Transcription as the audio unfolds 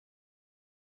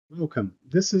Welcome.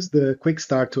 This is the quick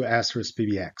start to Asterisk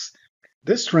PBX.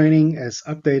 This training, as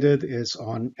updated, is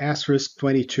on Asterisk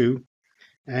 22.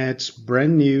 It's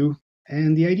brand new,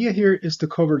 and the idea here is to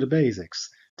cover the basics,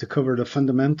 to cover the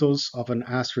fundamentals of an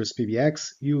Asterisk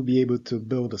PBX. You'll be able to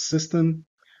build a system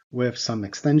with some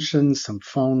extensions, some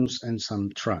phones, and some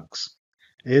trunks.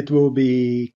 It will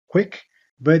be quick,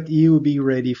 but you'll be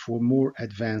ready for more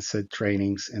advanced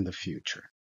trainings in the future.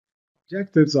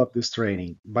 Objectives of this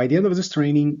training. By the end of this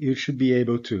training, you should be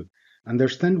able to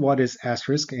understand what is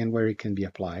Asterisk and where it can be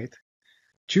applied,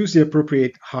 choose the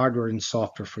appropriate hardware and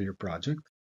software for your project,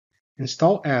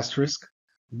 install Asterisk,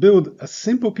 build a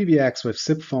simple PBX with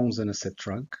SIP phones and a SIP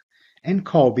trunk, and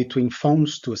call between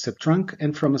phones to a SIP trunk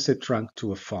and from a SIP trunk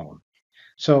to a phone.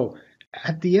 So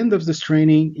at the end of this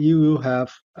training, you will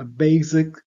have a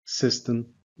basic system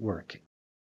working.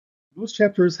 Most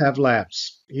chapters have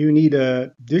labs. You need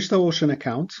a DigitalOcean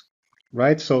account,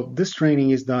 right? So this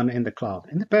training is done in the cloud.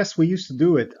 In the past, we used to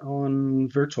do it on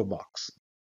VirtualBox.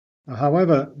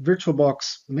 However,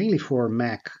 VirtualBox, mainly for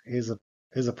Mac, is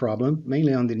a problem,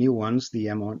 mainly on the new ones, the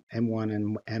M1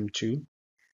 and M2.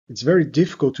 It's very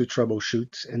difficult to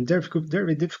troubleshoot and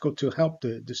very difficult to help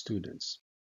the students.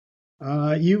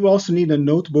 You also need a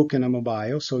notebook and a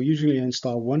mobile. So usually you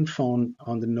install one phone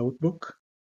on the notebook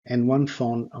and one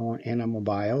phone and a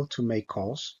mobile to make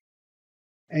calls.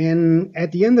 And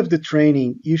at the end of the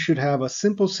training, you should have a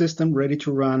simple system ready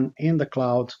to run in the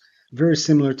cloud, very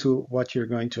similar to what you're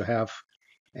going to have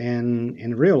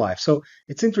in real life. So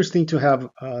it's interesting to have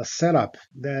a setup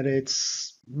that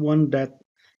it's one that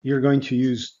you're going to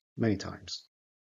use many times.